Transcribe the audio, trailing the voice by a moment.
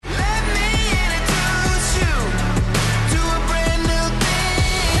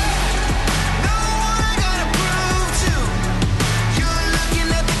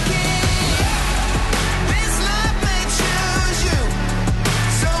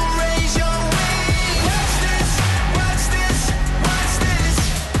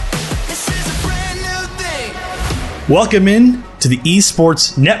Welcome in to the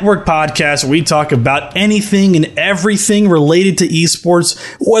Esports Network podcast, where we talk about anything and everything related to esports,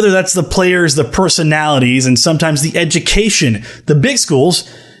 whether that's the players, the personalities, and sometimes the education, the big schools,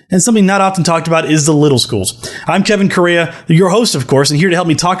 and something not often talked about is the little schools. I'm Kevin Correa, your host, of course, and here to help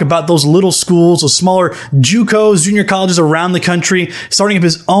me talk about those little schools, those smaller JUCOs, junior colleges around the country, starting up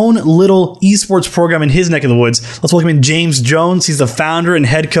his own little esports program in his neck of the woods. Let's welcome in James Jones. He's the founder and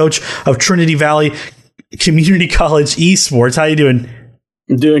head coach of Trinity Valley Community College Esports. How you doing?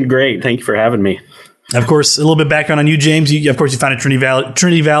 I'm doing great. Thank you for having me. Of course, a little bit background on you, James. You founded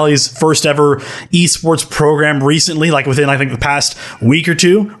Trinity Valley's first ever esports program recently, like within, I think, the past week or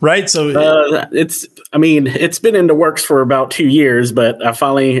two, right? So it's been in the works for about 2 years, but I'm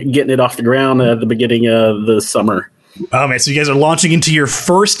finally getting it off the ground at the beginning of the summer. Oh, man. So you guys are launching into your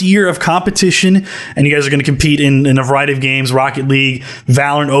first year of competition, and you guys are going to compete in a variety of games: Rocket League,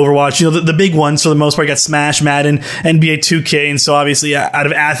 Valorant, Overwatch, the big ones for the most part. You got Smash, Madden, NBA 2K, and so obviously out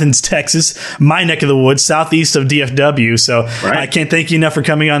of Athens, Texas, my neck of the woods, southeast of DFW. So right. I can't thank you enough for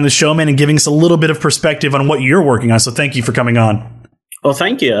coming on the show, man, and giving us a little bit of perspective on what you're working on. So thank you for coming on. Well,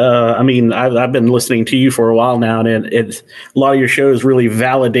 thank you. I've been listening to you for a while now, and a lot of your shows really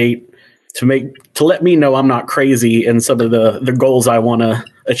validate to let me know I'm not crazy in some of the goals I want to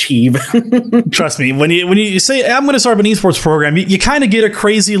achieve. Trust me, when you say I'm going to start up an esports program, you kind of get a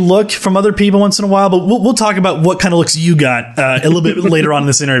crazy look from other people once in a while, but we'll talk about what kind of looks you got a little bit later on in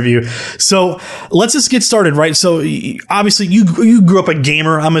this interview. So let's just get started, right? So obviously you grew up a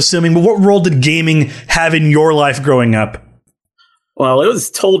gamer, I'm assuming, but what role did gaming have in your life growing up? Well, it was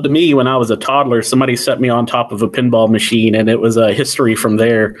told to me when I was a toddler. Somebody set me on top of a pinball machine, and it was a history from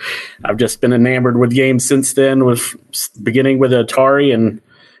there. I've just been enamored with games since then, with beginning with Atari and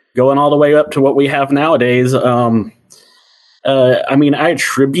going all the way up to what we have nowadays. I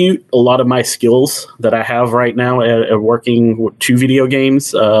attribute a lot of my skills that I have right now at working to video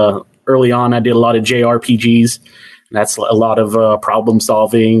games. Early on, I did a lot of JRPGs. That's a lot of problem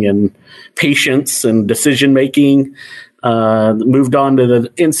solving and patience and decision making. Moved on to the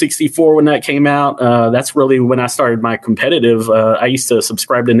N64 when that came out. That's really when I started my competitive. I used to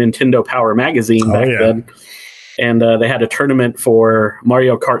subscribe to Nintendo Power Magazine back then. And they had a tournament for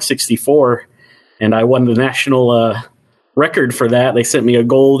Mario Kart 64. And I won the national record for that. They sent me a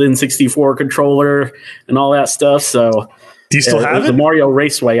gold N64 controller and all that stuff. So do you still have it? The Mario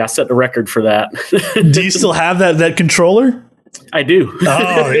Raceway. I set the record for that. Do you still have that controller? I do.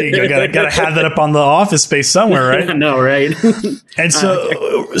 Oh, there you go. Got to have that up on the office space somewhere, right? I know, right? And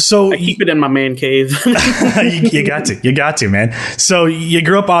so I keep it in my man cave. you got to, man. So you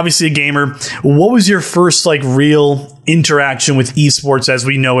grew up obviously a gamer. What was your first real interaction with esports as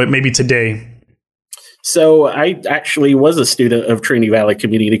we know it, maybe today? So I actually was a student of Trinity Valley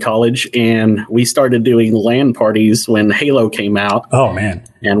Community College, and we started doing LAN parties when Halo came out. Oh, man.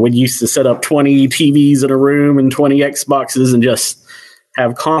 And we used to set up 20 TVs in a room and 20 Xboxes and just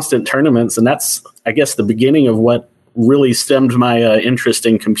have constant tournaments. And that's, I guess, the beginning of what really stemmed my interest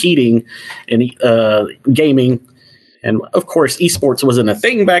in competing in gaming. And, of course, esports wasn't a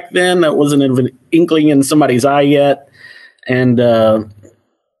thing back then. That wasn't an inkling in somebody's eye yet. And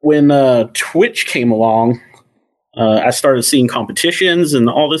when Twitch came along, I started seeing competitions and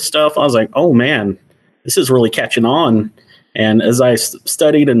all this stuff. I was like, oh, man, this is really catching on. And as I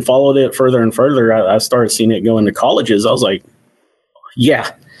studied and followed it further and further, I started seeing it go into colleges. I was like,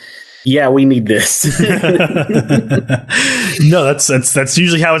 yeah, we need this. No, that's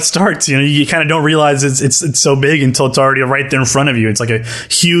usually how it starts. You kind of don't realize it's so big until it's already right there in front of you. It's like a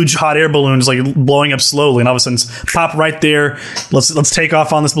huge hot air balloon is blowing up slowly, and all of a sudden pop right there. Let's take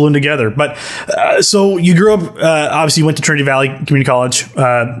off on this balloon together. But so you grew up, obviously you went to Trinity Valley Community College.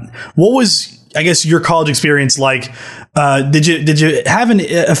 What was, I guess, your college experience like? Did you have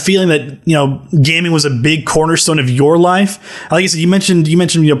a feeling that gaming was a big cornerstone of your life? Like I said, you mentioned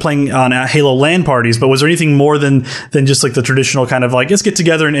playing on Halo LAN parties, but was there anything more than just the traditional kind of let's get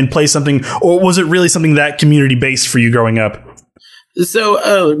together and play something, or was it really something that community based for you growing up?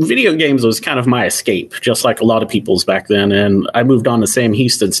 So video games was kind of my escape, just like a lot of people's back then. And I moved on to Sam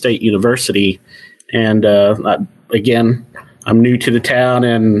Houston State University, and again, I'm new to the town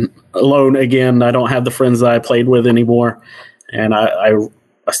and alone again. I don't have the friends that I played with anymore. And I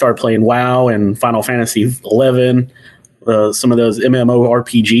started playing WoW and Final Fantasy 11, some of those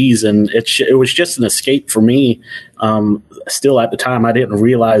MMORPGs, and it was just an escape for me. Still at the time, I didn't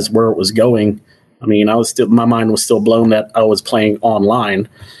realize where it was going. I mean, my mind was still blown that I was playing online.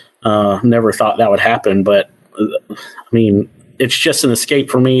 Never thought that would happen, but I mean, it's just an escape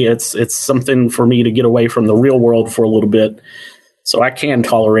for me. It's something for me to get away from the real world for a little bit, so I can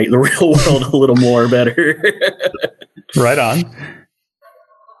tolerate the real world a little more better. Right on.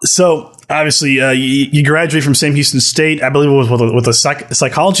 So obviously, you graduated from Sam Houston State, I believe it was with a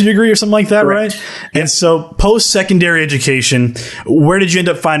psychology degree or something like that, Correct. right? And so post-secondary education, where did you end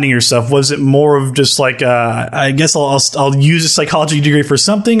up finding yourself? Was it more of just like, I guess I'll use a psychology degree for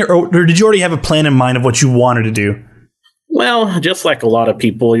something, or did you already have a plan in mind of what you wanted to do? Well, just like a lot of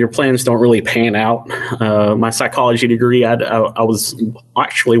people, your plans don't really pan out. My psychology degree, I was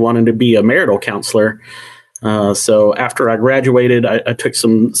actually wanting to be a marital counselor. So after I graduated, I took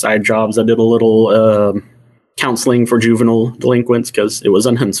some side jobs. I did a little counseling for juvenile delinquents because it was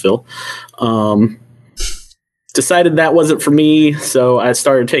in Huntsville. Decided that wasn't for me, so I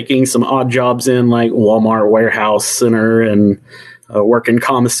started taking some odd jobs in like Walmart warehouse center and working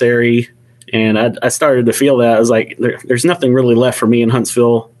commissary. And I started to feel that I was like, there's nothing really left for me in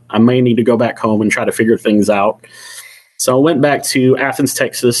Huntsville. I may need to go back home and try to figure things out. So I went back to Athens,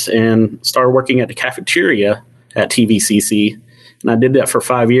 Texas, and started working at the cafeteria at TVCC. And I did that for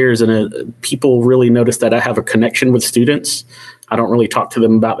 5 years, and people really noticed that I have a connection with students. I don't really talk to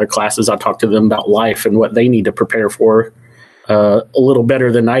them about their classes. I talk to them about life and what they need to prepare for a little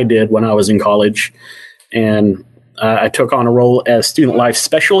better than I did when I was in college. And I took on a role as student life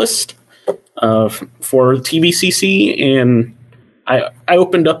specialist for TVCC, and I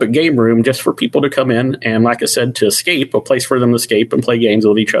opened up a game room just for people to come in and, like I said, to escape, a place for them to escape and play games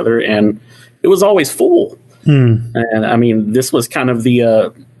with each other. And it was always full. And I mean, this was kind of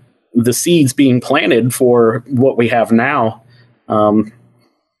the seeds being planted for what we have now. It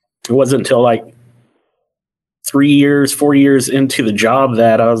wasn't until like 4 years into the job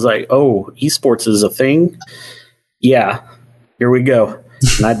that I was like, oh, esports is a thing. Yeah, here we go.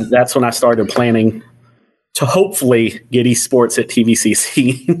 And that's when I started planning to hopefully get esports at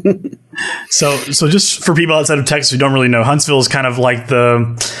TVCC. So just for people outside of Texas who don't really know, Huntsville is kind of like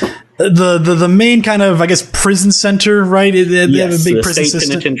the main kind of, I guess, prison center, right? Yes, they have a big prison state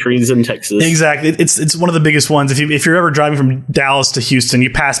system. Penitentiaries in Texas. Exactly. It's one of the biggest ones. If you're ever driving from Dallas to Houston, you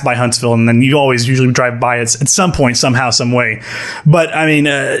pass by Huntsville, and then you always usually drive by it at some point, somehow, some way. But I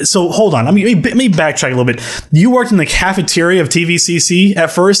mean, so hold on. I mean, let me backtrack a little bit. You worked in the cafeteria of TVCC at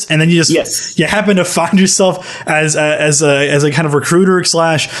first, and then you happen to find yourself as a kind of recruiter /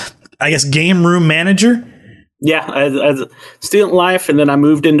 I guess game room manager. Yeah, as student life, and then I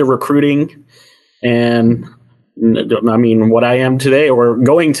moved into recruiting, and I mean, what I am today, or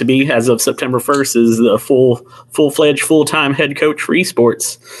going to be as of September 1st, is the full-fledged, full-time head coach for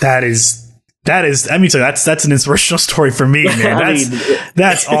esports. That is. I mean, so that's an inspirational story for me, man.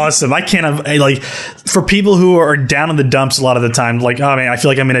 That's awesome. I can't like, for people who are down in the dumps a lot of the time, like, oh man, I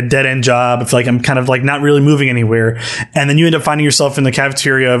feel like I'm in a dead end job. I feel like I'm kind of like not really moving anywhere. And then you end up finding yourself in the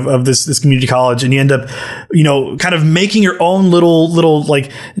cafeteria of this community college, and you end up, kind of making your own little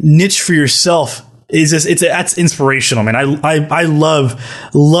like niche for yourself. That's inspirational, man. I love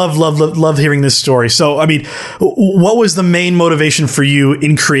hearing this story. So, I mean, what was the main motivation for you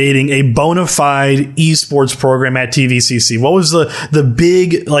in creating a bona fide esports program at TVCC? What was the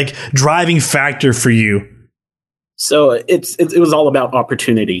big like driving factor for you? So it was all about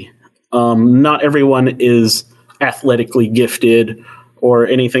opportunity. Not everyone is athletically gifted or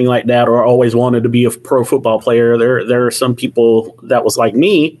anything like that, or always wanted to be a pro football player. There are some people that was like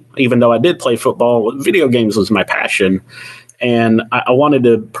me, even though I did play football. Video games was my passion. And I wanted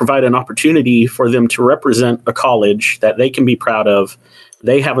to provide an opportunity for them to represent a college that they can be proud of.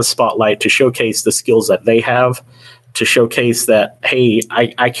 They have a spotlight to showcase the skills that they have, to showcase that, hey,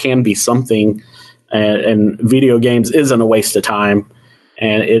 I can be something, and video games isn't a waste of time.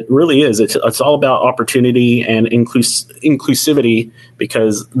 And it really is. It's all about opportunity and inclusivity,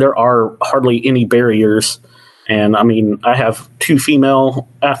 because there are hardly any barriers. And I mean, I have 2 female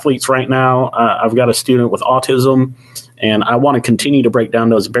athletes right now. I've got a student with autism, and I want to continue to break down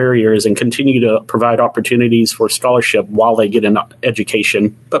those barriers and continue to provide opportunities for scholarship while they get an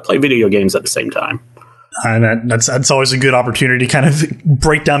education, but play video games at the same time. And that's always a good opportunity to kind of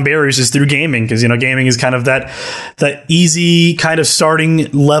break down barriers is through gaming, because gaming is kind of that easy kind of starting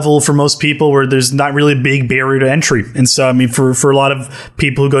level for most people where there's not really a big barrier to entry. And so I mean, for a lot of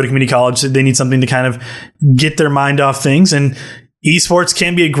people who go to community college, they need something to kind of get their mind off things, and esports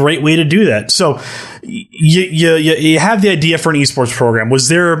can be a great way to do that. So you have the idea for an esports program. Was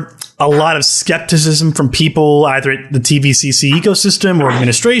there a lot of skepticism from people either at the TVCC ecosystem or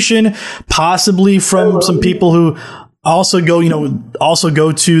administration, possibly from some people who also go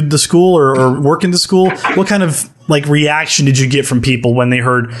to the school or work in the school? What kind of like reaction did you get from people when they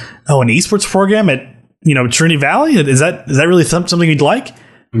heard, an esports program at Trinity Valley? Is that really something you'd like?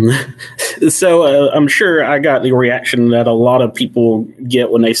 So I'm sure I got the reaction that a lot of people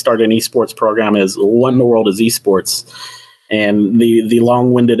get when they start an esports program is, what in the world is esports? And the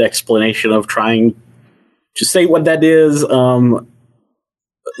long-winded explanation of trying to say what that is.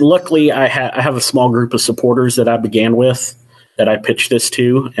 Luckily, I have a small group of supporters that I began with that I pitched this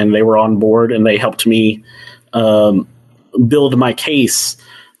to, and they were on board, and they helped me build my case.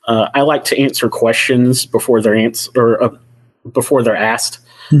 I like to answer questions before they're asked.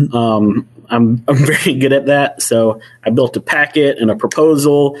 I'm very good at that. So I built a packet and a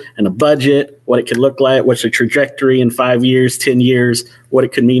proposal and a budget, what it could look like, what's the trajectory in 5 years, 10 years, what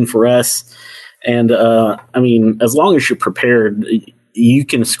it could mean for us. And I mean, as long as you're prepared, you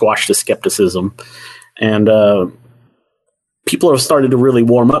can squash the skepticism. And people have started to really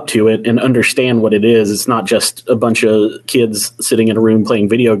warm up to it and understand what it is. It's not just a bunch of kids sitting in a room playing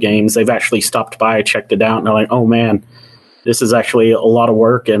video games. They've actually stopped by, checked it out, and they're like, oh man, this is actually a lot of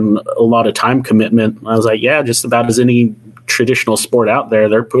work and a lot of time commitment. I was like, yeah, just about as any traditional sport out there,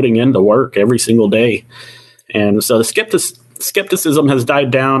 they're putting in the work every single day. And so the skepticism has died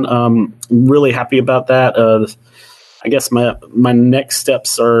down. I'm really happy about that. I guess my next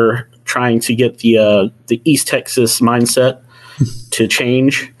steps are trying to get the East Texas mindset to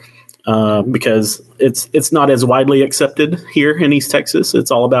change, because it's not as widely accepted here in East Texas.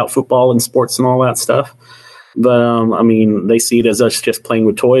 It's all about football and sports and all that stuff. But, I mean, they see it as us just playing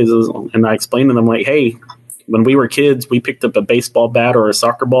with toys. And I explain to them, like, hey, when we were kids, we picked up a baseball bat or a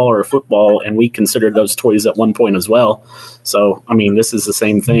soccer ball or a football, and we considered those toys at one point as well. So, I mean, this is the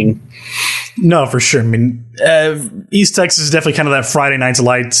same thing. No, for sure. I mean, East Texas is definitely kind of that Friday Night's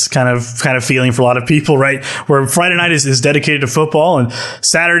Lights kind of feeling for a lot of people, right? Where Friday night is dedicated to football, and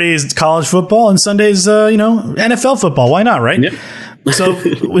Saturday is college football, and Sunday is, NFL football. Why not, right? Yep. So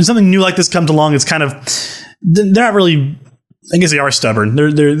when something new like this comes along, it's kind of, they're not really, I guess they are stubborn. They're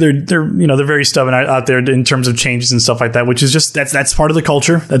very stubborn out there in terms of changes and stuff like that, which is just, that's part of the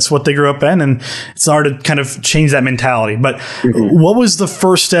culture. That's what they grew up in. And it's hard to kind of change that mentality. But what was the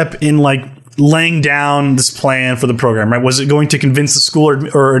first step in like laying down this plan for the program, right? Was it going to convince the school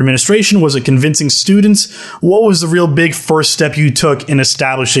or administration? Was it convincing students? What was the real big first step you took in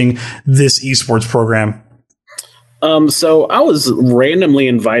establishing this esports program? So I was randomly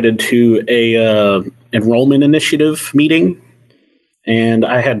invited to a enrollment initiative meeting, and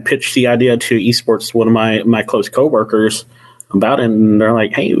I had pitched the idea to esports to one of my close coworkers about it, and they're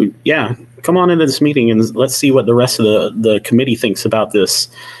like, hey, yeah, come on into this meeting and let's see what the rest of the committee thinks about this.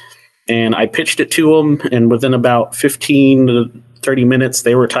 And I pitched it to them, and within about 15 to 30 minutes,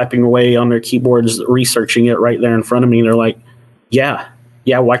 they were typing away on their keyboards, researching it right there in front of me. And they're like, yeah,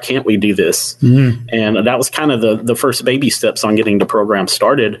 why can't we do this? Mm-hmm. And that was kind of the first baby steps on getting the program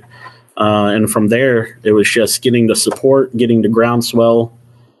started. And from there, it was just getting the support, getting the groundswell.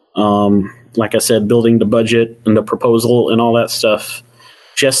 Like I said, building the budget and the proposal and all that stuff,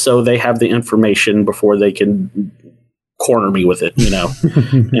 just so they have the information before they can corner me with it,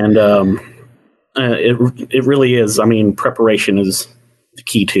 And it really is. I mean, preparation is the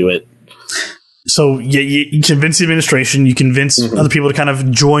key to it. So you convince the administration, you convince other people to kind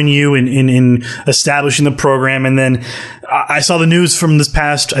of join you in establishing the program. And then I saw the news from this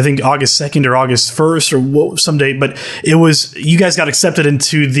past, I think August 2nd or August 1st or some date, but it was, you guys got accepted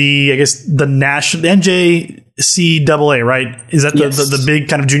into the national NJCAA, right? Is that the big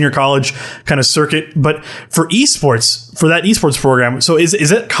kind of junior college kind of circuit? But for esports, for that esports program, so is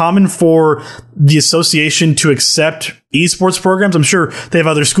it common for the association to accept esports programs? I'm sure they have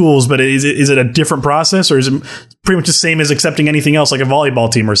other schools, but is it a different process, or is it pretty much the same as accepting anything else, like a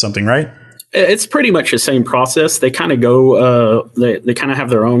volleyball team or something, right? It's pretty much the same process. They kind of go, they kind of have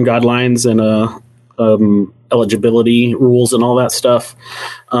their own guidelines and eligibility rules and all that stuff.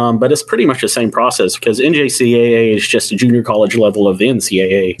 But it's pretty much the same process, because NJCAA is just a junior college level of the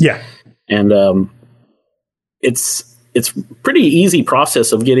NCAA. Yeah. And it's pretty easy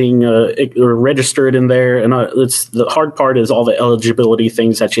process of getting registered in there. And it's the hard part is all the eligibility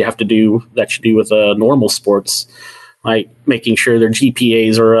things that you have to do that you do with normal sports, like making sure their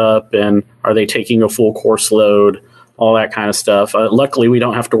GPAs are up and are they taking a full course load, all that kind of stuff. Luckily, we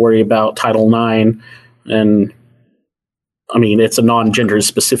don't have to worry about Title IX. And I mean, it's a non-gender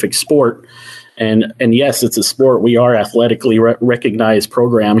specific sport. And yes, it's a sport. We are athletically recognized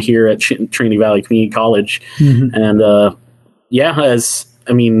program here at Trinity Valley Community College. Mm-hmm. And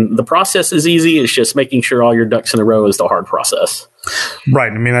I mean, the process is easy. It's just making sure all your ducks in a row is the hard process.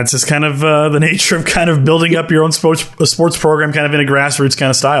 Right. I mean, that's just kind of the nature of kind of building up your own sports program kind of in a grassroots kind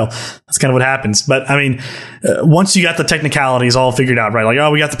of style. That's kind of what happens. But I mean, once you got the technicalities all figured out, right? Like,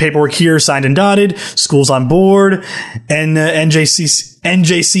 oh, we got the paperwork here signed and dotted, school's on board, and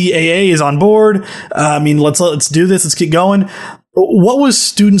NJCAA is on board. I mean, let's do this. Let's get going. What was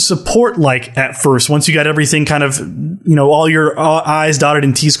student support like at first once you got everything kind of, all your I's dotted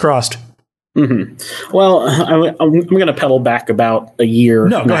and T's crossed? Mm-hmm. Well, I'm going to pedal back about a year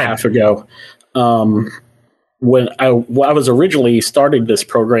and a half ago. When I was originally started this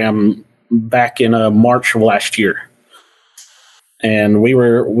program back in March of last year. And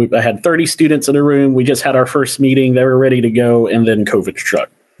I had 30 students in a room. We just had our first meeting. They were ready to go. And then COVID struck.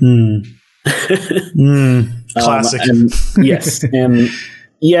 Classic. Yes. And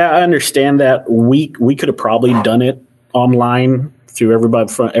yeah, I understand that we could have probably done it online through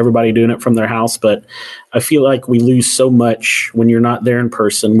everybody doing it from their house. But I feel like we lose so much when you're not there in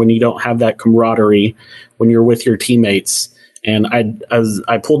person, when you don't have that camaraderie, when you're with your teammates. And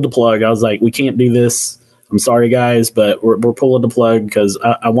I pulled the plug. I was like, we can't do this. I'm sorry, guys, but we're pulling the plug because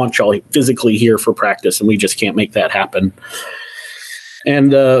I want y'all physically here for practice, and we just can't make that happen.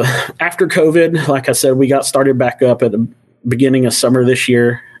 And after COVID, like I said, we got started back up at the beginning of summer this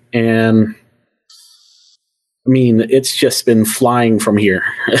year. And I mean, it's just been flying from here.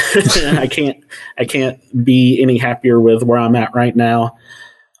 I can't be any happier with where I'm at right now.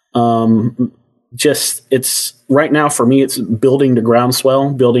 It's right now for me, it's building the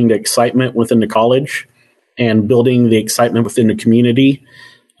groundswell, building the excitement within the college, and building the excitement within the community.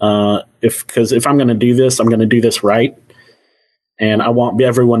 Because if I'm going to do this, I'm going to do this right. And I want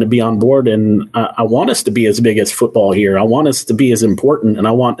everyone to be on board, and I want us to be as big as football here. I want us to be as important, and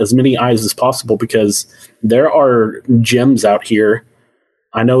I want as many eyes as possible because there are gems out here.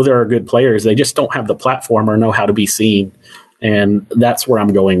 I know there are good players. They just don't have the platform or know how to be seen. And that's where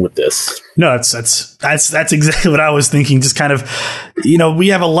I'm going with this. No, that's exactly what I was thinking. Just kind of, we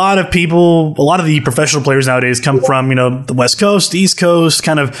have a lot of the professional players nowadays come from, the West Coast, East Coast,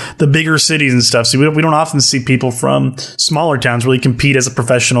 kind of the bigger cities and stuff. So we don't often see people from smaller towns really compete as a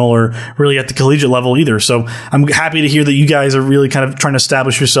professional or really at the collegiate level either. So I'm happy to hear that you guys are really kind of trying to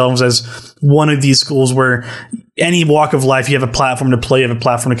establish yourselves as one of these schools where any walk of life, you have a platform to play, you have a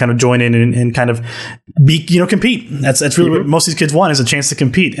platform to kind of join in and kind of compete. That's really what most of these kids want, is a chance to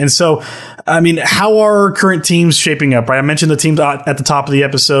compete. And so, I mean, how are current teams shaping up, right? I mentioned the teams at the top of the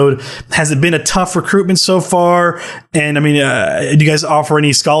episode. Has it been a tough recruitment so far? And I mean, do you guys offer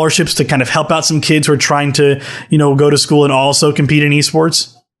any scholarships to kind of help out some kids who are trying to, go to school and also compete in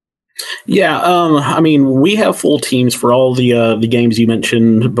esports? Yeah, I mean, we have full teams for all the games you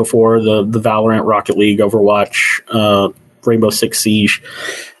mentioned before, the Valorant, Rocket League, Overwatch, Rainbow Six Siege,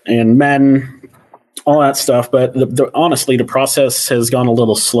 and Madden, all that stuff. But honestly, the process has gone a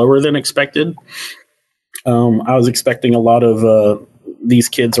little slower than expected. I was expecting a lot of these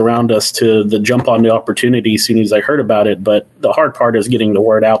kids around us to jump on the opportunity as soon as I heard about it. But the hard part is getting the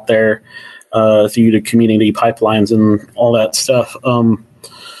word out there through the community pipelines and all that stuff.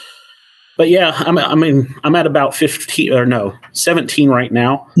 But yeah, I'm at about 17 right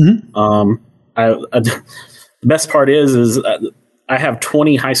now. Mm-hmm. The best part is I have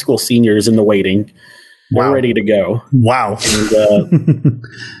 20 high school seniors in the waiting. They're ready to go. Wow. And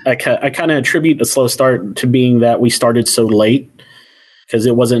I kind of attribute the slow start to being that we started so late, because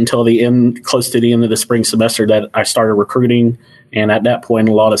it wasn't until close to the end of the spring semester that I started recruiting. And at that point,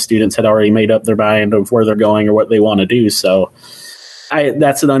 a lot of students had already made up their mind of where they're going or what they want to do. So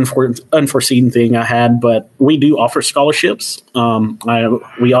that's an unforeseen thing I had, but we do offer scholarships.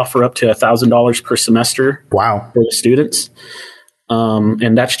 We offer up to $1,000 per semester. Wow. For the students.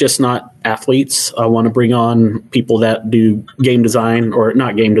 And that's just not athletes. I want to bring on people that do game design, or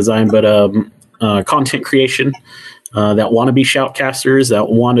not game design, but content creation, that want to be shoutcasters, that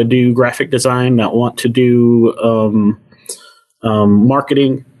want to do graphic design, that want to do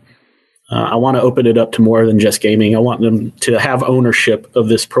marketing. I want to open it up to more than just gaming. I want them to have ownership of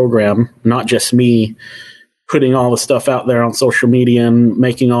this program, not just me putting all the stuff out there on social media and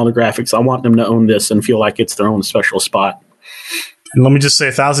making all the graphics. I want them to own this and feel like it's their own special spot. And let me just say,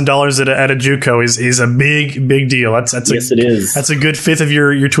 $1,000 at a JUCO is a big deal. Yes, it is. That's a good fifth of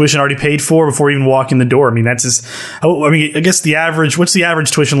your tuition already paid for before you even walk in the door. I mean, that's just. I guess what's the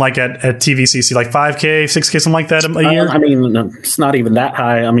average tuition like at TVCC? Like $5K, $6K, something like that a year? It's not even that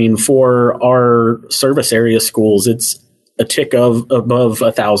high. I mean, for our service area schools, it's a tick of above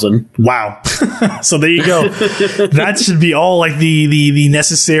 1,000. Wow. So there you go. That should be all like the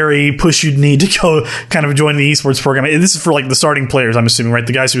necessary push you'd need to go kind of join the esports program. And this is for like the starting players, I'm assuming, right?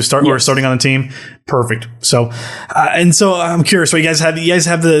 The guys who are starting on the team. Perfect. So, and so I'm curious. So you guys have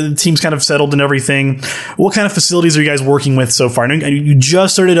the teams kind of settled and everything. What kind of facilities are you guys working with so far? I know you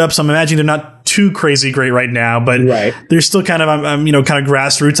just started up, so I'm imagining they're not too crazy great right now, but they're still kind of kind of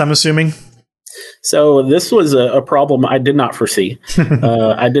grassroots, I'm assuming. So this was a problem I did not foresee.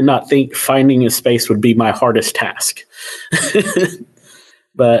 I did not think finding a space would be my hardest task.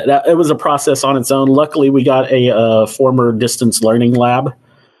 But it was a process on its own. Luckily, we got a former distance learning lab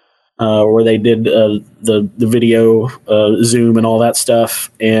where they did the video, Zoom, and all that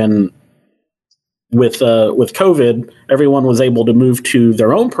stuff. And with COVID, everyone was able to move to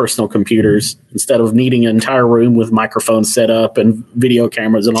their own personal computers instead of needing an entire room with microphones set up and video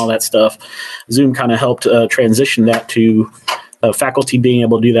cameras and all that stuff. Zoom kind of helped transition that to faculty being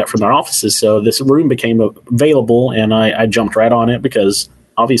able to do that from their offices. So this room became available, and I jumped right on it because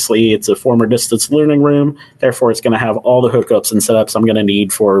obviously it's a former distance learning room. Therefore, it's going to have all the hookups and setups I'm going to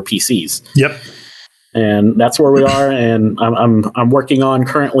need for PCs. Yep. And that's where we are, and I'm working on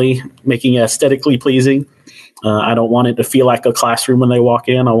currently making it aesthetically pleasing. I don't want it to feel like a classroom when they walk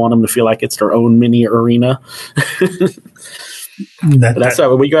in. I want them to feel like it's their own mini arena. That's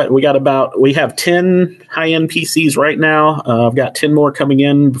how we have 10 high-end PCs right now. I've got 10 more coming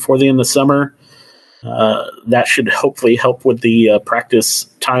in before the end of the summer. That should hopefully help with the practice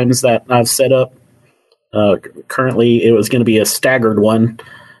times that I've set up. Currently, it was going to be a staggered one.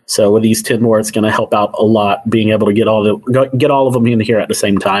 So with these 10 more, it's going to help out a lot, being able to get all of them in here at the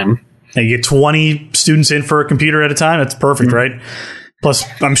same time. And you get 20 students in for a computer at a time. That's perfect, right? Plus,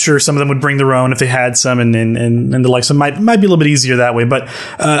 I'm sure some of them would bring their own if they had some, and the like. So it might be a little bit easier that way. But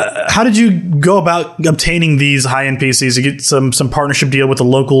how did you go about obtaining these high-end PCs? You get some partnership deal with a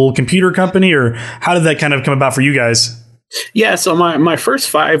local computer company, or how did that kind of come about for you guys? Yeah, so my first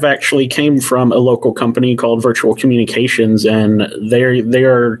 5 actually came from a local company called Virtual Communications, and they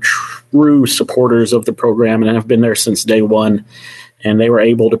are true supporters of the program and have been there since day one. And they were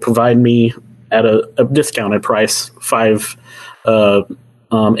able to provide me at a discounted price 5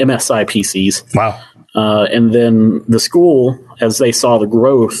 MSI PCs. Wow! And then the school, as they saw the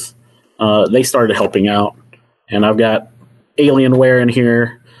growth, they started helping out. And I've got Alienware in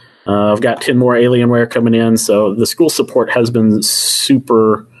here. I've got 10 more Alienware coming in. So the school support has been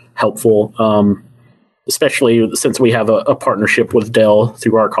super helpful, especially since we have a partnership with Dell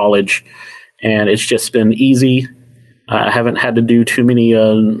through our college. And it's just been easy. I haven't had to do too many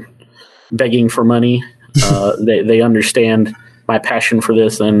begging for money. They understand my passion for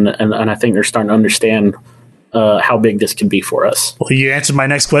this, and I think they're starting to understand how big this can be for us. Well, you answered my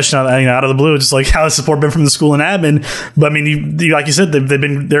next question out of the blue. Just like, how has support been from the school and admin? But I mean, you like you said,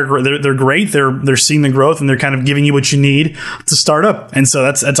 they're great. They're seeing the growth, and they're kind of giving you what you need to start up. And so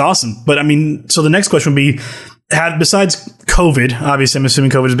that's awesome. But I mean, so the next question would be, besides COVID, obviously, I'm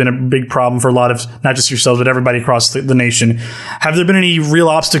assuming COVID has been a big problem for a lot of, not just yourselves, but everybody across the nation. Have there been any real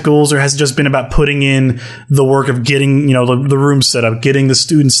obstacles, or has it just been about putting in the work of getting, the room set up, getting the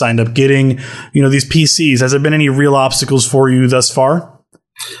students signed up, getting, these PCs? Has there been any real obstacles for you thus far?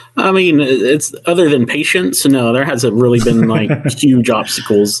 I mean, it's other than patience. No, there hasn't really been huge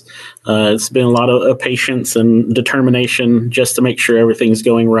obstacles. It's been a lot of patience and determination just to make sure everything's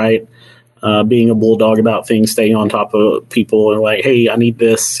going right. Being a bulldog about things, staying on top of people, and like, hey, I need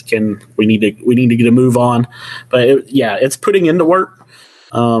this. We need to get a move on. But it's putting into work.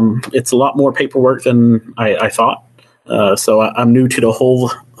 It's a lot more paperwork than I thought. So I'm new to the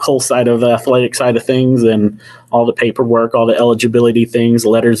whole side of the athletic side of things, and all the paperwork, all the eligibility things,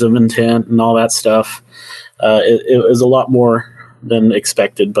 letters of intent, and all that stuff. It was a lot more than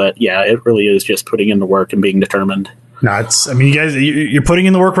expected, but yeah, it really is just putting in the work and being determined. No, you guys, you're putting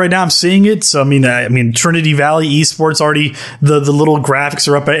in the work right now. I'm seeing it. So, I mean, Trinity Valley Esports already, the little graphics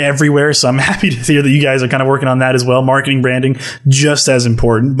are up everywhere. So I'm happy to hear that you guys are kind of working on that as well. Marketing, branding, just as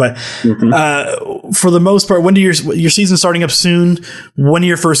important. But for the most part, when do your season starting up soon? When are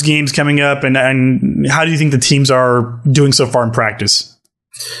your first games coming up? And how do you think the teams are doing so far in practice?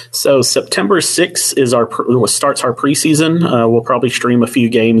 So September 6th starts our preseason. We'll probably stream a few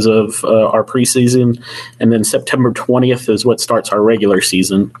games of our preseason, and then September 20th is what starts our regular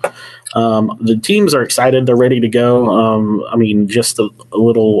season. The teams are excited; they're ready to go. Just a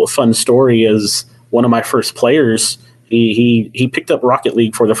little fun story is one of my first players. He picked up Rocket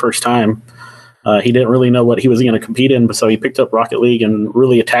League for the first time. He didn't really know what he was going to compete in, so he picked up Rocket League and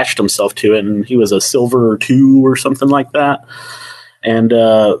really attached himself to it. And he was a silver 2 or something like that. And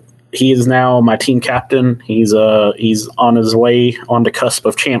he is now my team captain. He's on his way on the cusp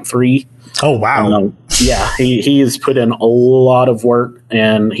of Champ 3. Oh, wow. Yeah, he has put in a lot of work,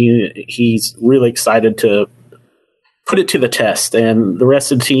 and he's really excited to put it to the test. And the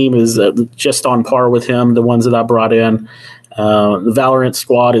rest of the team is just on par with him, the ones that I brought in. The Valorant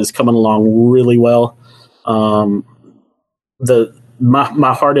squad is coming along really well.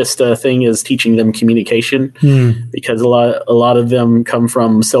 My hardest thing is teaching them communication because a lot of them come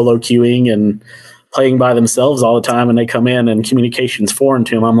from solo queuing and playing by themselves all the time, and they come in and communication's foreign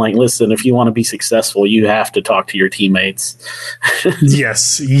to them. I'm like, listen, if you want to be successful, you have to talk to your teammates.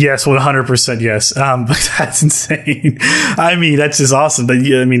 Yes, 100%. Yes. But that's insane. I mean, that's just awesome. But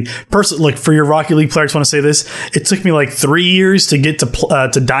yeah, I mean, look, for your Rocket League player, I just want to say this. It took me like 3 years to get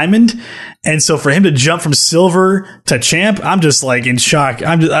to Diamond. And so for him to jump from silver to champ, I'm just like in shock.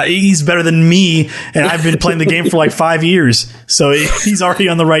 He's better than me, and I've been playing the game for like 5 years. So he's already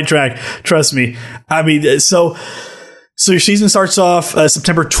on the right track. Trust me. I mean, so your season starts off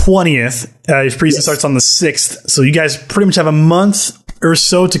September 20th. Your preseason starts on the 6th. So you guys pretty much have a month or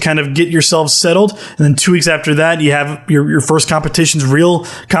so to kind of get yourselves settled. And then 2 weeks after that, you have your first real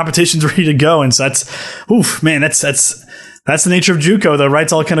competitions ready to go. And so that's the nature of JUCO, though, right?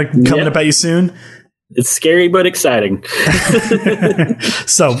 It's all kind of coming up at you soon. It's scary, but exciting.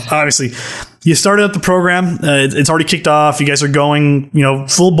 So, obviously, you started up the program. It's already kicked off. You guys are going,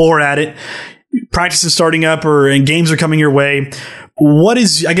 full bore at it. Practice is starting up and games are coming your way. What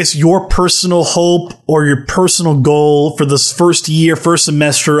is, I guess, your personal hope or your personal goal for this first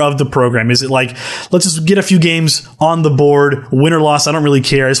semester of the program? Is it like, let's just get a few games on the board, win or loss, I don't really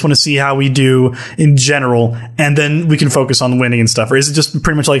care. I just want to see how we do in general, and then we can focus on winning and stuff? Or is it just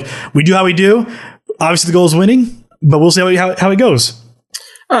pretty much like, we do how we do? Obviously, the goal is winning, but we'll see how it goes.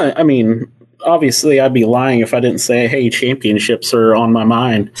 I mean, obviously, I'd be lying if I didn't say, hey, championships are on my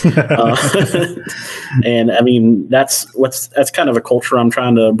mind. And I mean, that's kind of a culture I'm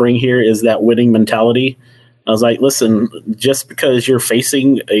trying to bring here, is that winning mentality. I was like, listen, just because you're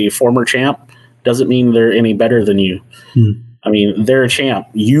facing a former champ doesn't mean they're any better than you. I mean, they're a champ.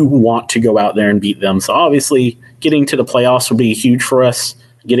 You want to go out there and beat them. So obviously, getting to the playoffs would be huge for us.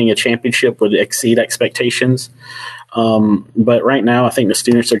 Getting a championship would exceed expectations. But right now, I think the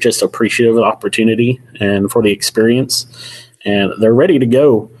students are just appreciative of the opportunity and for the experience, and they're ready to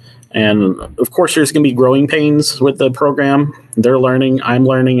go. And of course, there's going to be growing pains with the program. They're learning. I'm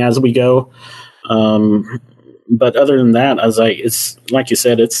learning as we go. But other than that, it's like you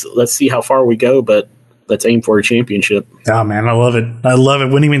said, let's see how far we go, but let's aim for a championship. Oh man, I love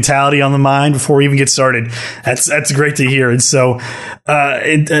it. Winning mentality on the mind before we even get started. That's great to hear. And so,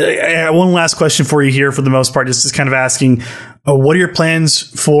 one last question for you here, for the most part, just kind of asking, what are your plans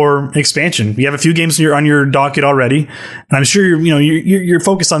for expansion? You have a few games on your docket already, and I'm sure you're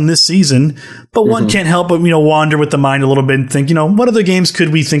focused on this season, but one can't help but wander with the mind a little bit and think, what other games could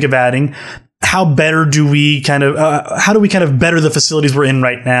we think of adding? How do we kind of better the facilities we're in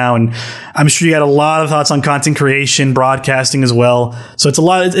right now? And I'm sure you got a lot of thoughts on content creation, broadcasting as well. So it's a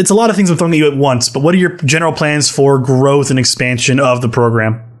lot of things I'm throwing at you at once. But what are your general plans for growth and expansion of the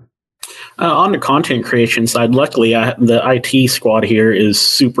program? On the content creation side, luckily, the IT squad here is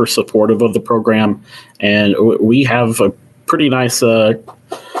super supportive of the program, and we have a pretty nice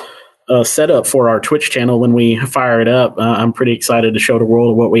setup for our Twitch channel when we fire it up. I'm pretty excited to show the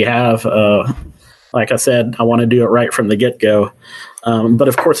world what we have. Like I said, I want to do it right from the get-go. But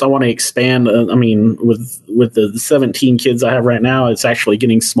of course, I want to expand. I mean, with the 17 kids I have right now, it's actually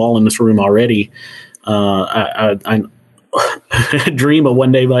getting small in this room already. I dream of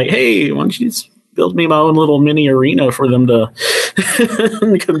one day like, hey, why don't you just build me my own little mini arena for them to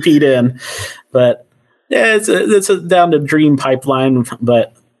compete in? But yeah, it's a down the dream pipeline.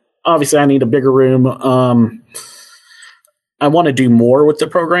 But obviously, I need a bigger room. I want to do more with the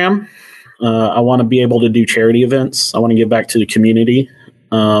program. I want to be able to do charity events. I want to give back to the community.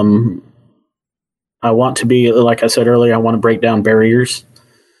 I want to be, like I said earlier, I want to break down barriers.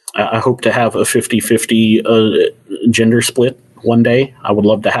 I hope to have a 50-50 gender split one day. I would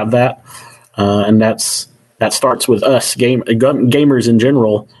love to have that. And that starts with us, gamers in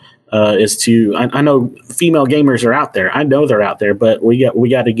general. I know female gamers are out there. I know they're out there, but we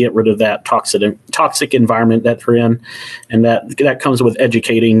got to get rid of that toxic environment that we're in, and that comes with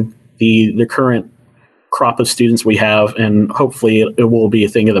educating the current crop of students we have, and hopefully it will be a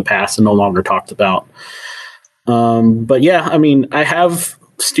thing of the past and no longer talked about. But yeah, I mean, I have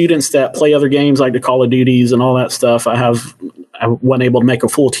students that play other games like the Call of Duties and all that stuff. I wasn't able to make a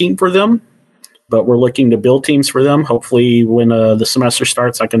full team for them, but we're looking to build teams for them. Hopefully when the semester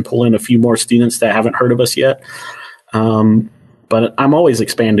starts, I can pull in a few more students that haven't heard of us yet. but I'm always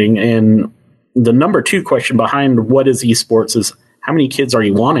expanding. And the number 2 question behind what is esports is, how many kids are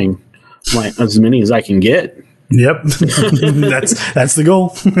you wanting? I'm like, as many as I can get. Yep. that's the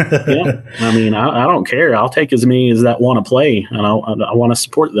goal. Yeah. I mean, I don't care. I'll take as many as that want to play, and I want to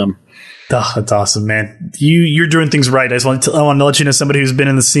support them. Oh, that's awesome, man. You're doing things right. I want to let you know, somebody who's been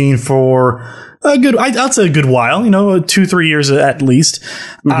in the scene for I'd say a good while, 2-3 years at least.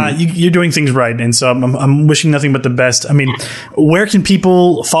 You're doing things right. And so I'm wishing nothing but the best. I mean, where can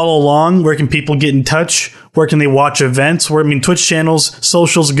people follow along? Where can people get in touch? Where can they watch events? Twitch channels,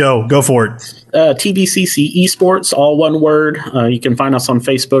 socials, go for it. TVCC Esports, all one word. You can find us on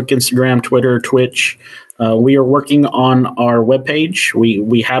Facebook, Instagram, Twitter, Twitch. We are working on our webpage.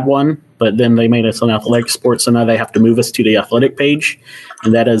 We had one, but then they made us an athletic sports, so now they have to move us to the athletic page,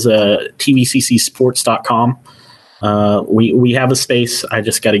 and that is tvccsports.com. We have a space. I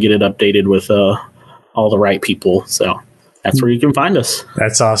just got to get it updated with all the right people. So that's where you can find us.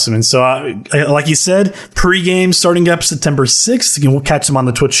 That's awesome. And so, like you said, pregame starting up September 6th. We'll catch them on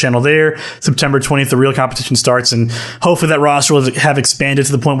the Twitch channel there. September 20th, the real competition starts. And hopefully that roster will have expanded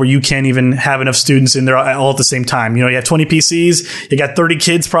to the point where you can't even have enough students in there all at the same time. You have 20 PCs. You got 30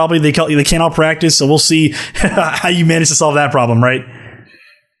 kids probably. They can't all practice. So we'll see how you manage to solve that problem, right?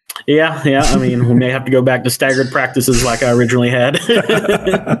 Yeah. I mean, we may have to go back to staggered practices like I originally had.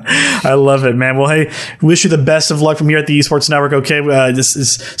 I love it, man. Well, hey, wish you the best of luck from here at the Esports Network. Okay,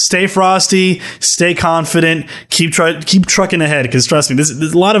 stay frosty, stay confident, keep trucking ahead. Because trust me, there's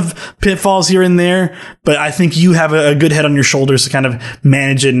a lot of pitfalls here and there, but I think you have a good head on your shoulders to kind of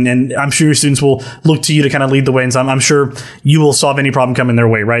manage it, and I'm sure your students will look to you to kind of lead the way. And so I'm sure you will solve any problem coming their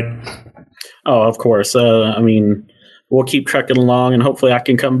way, right? Oh, of course. We'll keep trucking along, and hopefully I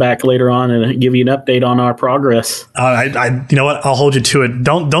can come back later on and give you an update on our progress. You know what? I'll hold you to it.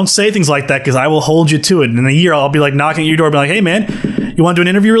 Don't say things like that, because I will hold you to it. In a year, I'll be like knocking at your door, be like, "Hey, man, you want to do an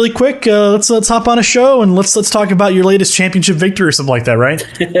interview really quick? Let's hop on a show and let's talk about your latest championship victory or something like that." Right?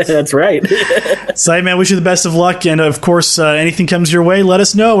 That's right. So, hey, man, wish you the best of luck, and of course, anything comes your way, let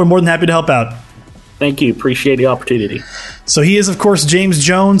us know. We're more than happy to help out. Thank you. Appreciate the opportunity. So he is, of course, James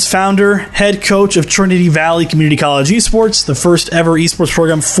Jones, founder, head coach of Trinity Valley Community College Esports, the first ever esports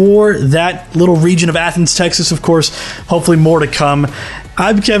program for that little region of Athens, Texas. Of course, hopefully more to come.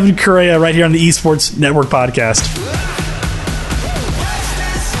 I'm Kevin Correa right here on the Esports Network podcast.